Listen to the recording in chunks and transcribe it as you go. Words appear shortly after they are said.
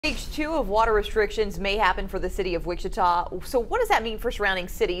Stage 2 of water restrictions may happen for the city of Wichita. So what does that mean for surrounding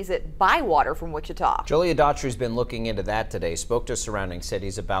cities that buy water from Wichita? Julia Daughtry's been looking into that today, spoke to surrounding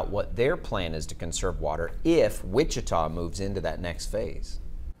cities about what their plan is to conserve water if Wichita moves into that next phase.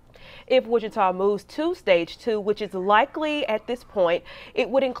 If Wichita moves to stage 2, which is likely at this point, it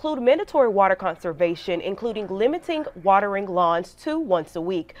would include mandatory water conservation, including limiting watering lawns to once a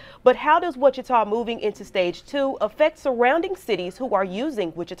week. But how does Wichita moving into stage 2 affect surrounding cities who are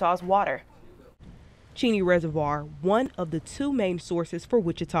using Wichita's water? Cheney Reservoir, one of the two main sources for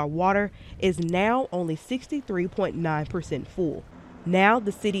Wichita water, is now only 63.9% full. Now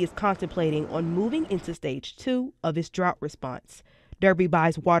the city is contemplating on moving into stage 2 of its drought response. Derby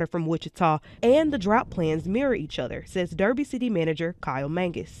buys water from Wichita, and the drought plans mirror each other, says Derby City Manager Kyle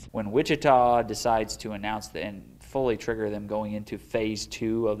Mangus. When Wichita decides to announce and fully trigger them going into phase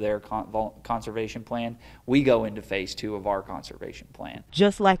 2 of their conservation plan, we go into phase 2 of our conservation plan.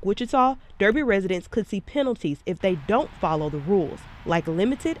 Just like Wichita, Derby residents could see penalties if they don't follow the rules, like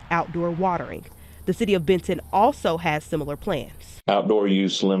limited outdoor watering. The city of Benton also has similar plans. Outdoor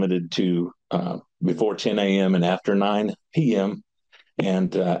use limited to before 10 a.m. and after 9 p.m.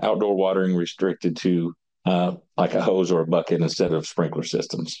 and outdoor watering restricted to like a hose or a bucket instead of sprinkler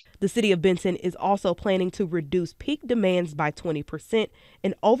systems. The city of Benton is also planning to reduce peak demands by 20%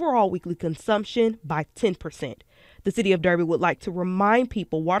 and overall weekly consumption by 10%. The city of Derby would like to remind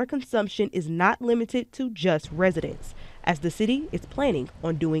people water consumption is not limited to just residents, as the city is planning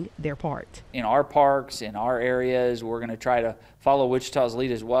on doing their part. In our parks, in our areas, we're going to try to follow Wichita's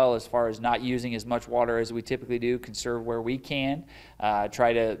lead as well, as far as not using as much water as we typically do, conserve where we can,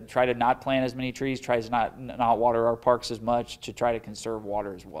 try to not plant as many trees, try to not water our parks as much, to try to conserve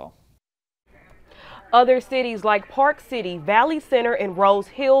water as well. Other cities like Park City, Valley Center, and Rose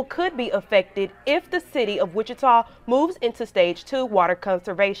Hill could be affected if the city of Wichita moves into stage 2 water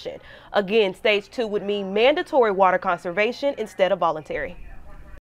conservation. Again, stage 2 would mean mandatory water conservation instead of voluntary.